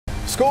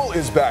School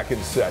is back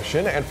in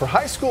session, and for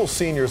high school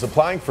seniors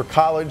applying for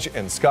college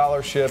and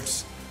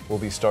scholarships will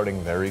be starting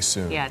very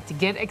soon. Yeah, to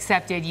get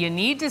accepted, you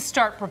need to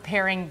start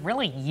preparing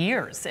really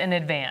years in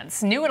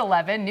advance. New at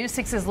 11, News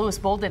 6's Lewis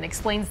Bolden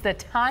explains the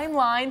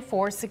timeline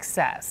for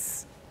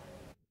success.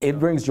 It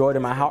brings joy to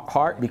my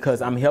heart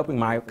because I'm helping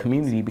my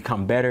community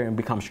become better and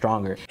become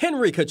stronger.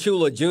 Henry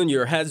Kachula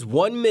Jr. has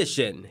one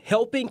mission,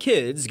 helping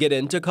kids get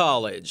into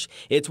college.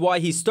 It's why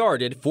he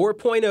started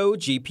 4.0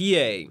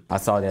 GPA. I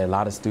saw that a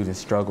lot of students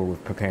struggle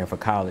with preparing for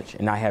college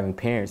and not having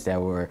parents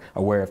that were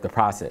aware of the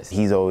process.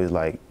 He's always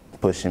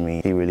pushing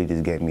me. He really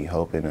just gave me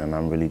hope, and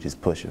I'm really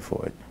just pushing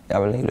for it. I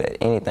believe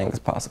that anything is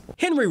possible.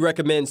 Henry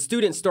recommends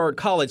students start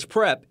college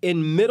prep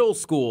in middle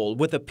school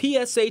with a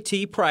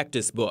PSAT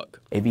practice book.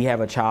 If you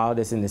have a child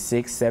that's in the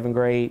 6th, 7th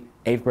grade,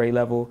 8th grade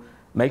level,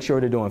 make sure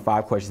they're doing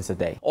 5 questions a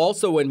day.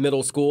 Also in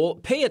middle school,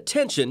 pay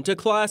attention to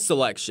class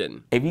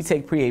selection. If you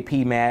take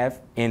pre-AP math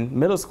in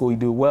middle school, you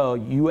do well,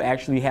 you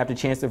actually have the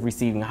chance of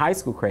receiving high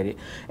school credit.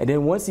 And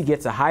then once you get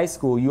to high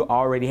school, you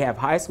already have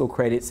high school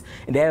credits,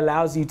 and that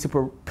allows you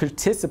to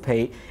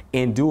participate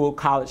in dual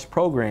college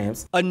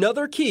programs.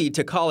 Another key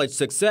to college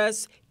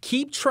success,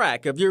 keep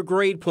track of your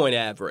grade point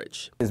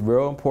average. It's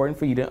real important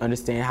for you to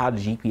understand how the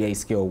GPA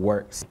scale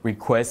works.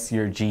 Request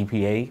your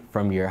GPA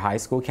from your high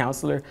school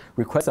counselor.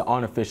 Request an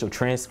unofficial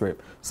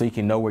transcript so you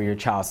can know where your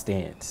child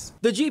stands.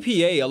 The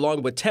GPA,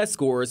 along with test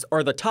scores,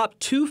 are the top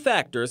 2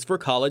 factors for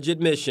college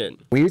admission.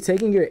 When you're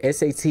taking your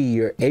SAT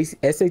or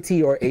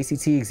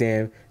ACT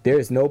exam, there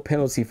is no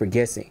penalty for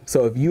guessing.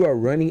 So if you are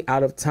running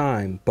out of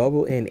time,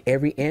 bubble in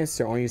every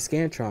answer on your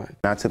Scantron.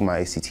 I took my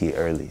ACT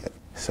early.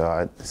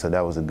 So that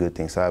was a good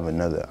thing. So I have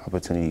another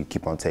opportunity to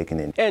keep on taking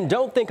it. And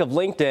don't think of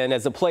LinkedIn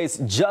as a place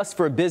just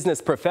for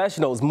business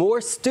professionals. More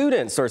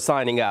students are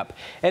signing up,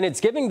 and it's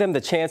giving them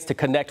the chance to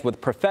connect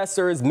with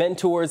professors,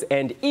 mentors,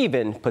 and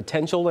even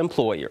potential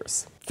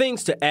employers.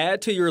 Things to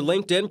add to your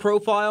LinkedIn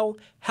profile,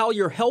 how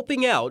you're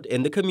helping out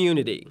in the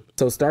community.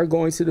 So start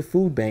going to the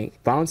food bank,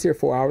 volunteer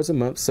 4 hours a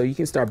month so you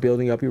can start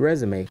building up your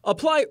resume.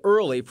 Apply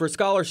early for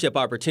scholarship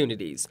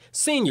opportunities.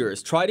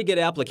 Seniors try to get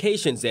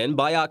applications in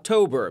by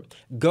October.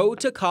 Go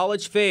to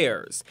college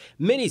fairs.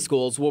 Many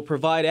schools will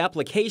provide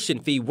application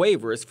fee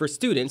waivers for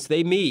students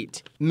they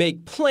meet.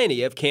 Make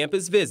plenty of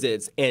campus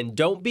visits, and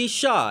don't be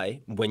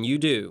shy when you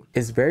do.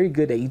 It's very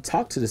good that you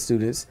talk to the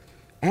students,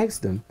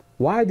 ask them,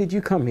 why did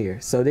you come here?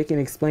 So they can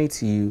explain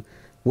to you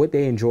what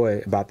they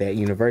enjoy about that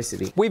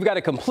university. We've got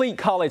a complete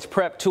college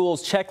prep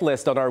tools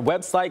checklist on our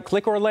website,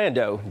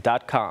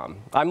 clickorlando.com.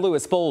 I'm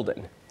Lewis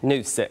Bolden,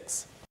 News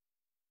 6.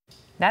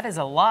 That is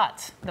a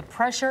lot. The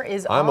pressure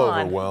is on. I'm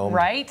overwhelmed.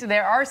 Right?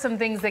 There are some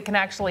things that can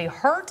actually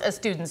hurt a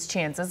student's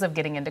chances of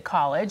getting into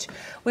college.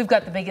 We've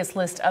got the biggest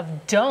list of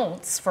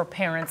don'ts for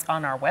parents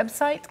on our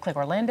website,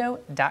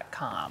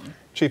 clickorlando.com.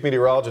 Chief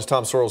Meteorologist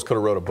Tom Sorrells could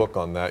have wrote a book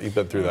on that. You've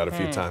been through that a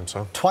few times,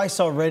 huh? Twice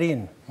already,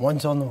 and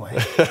one's on the way.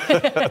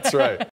 That's right.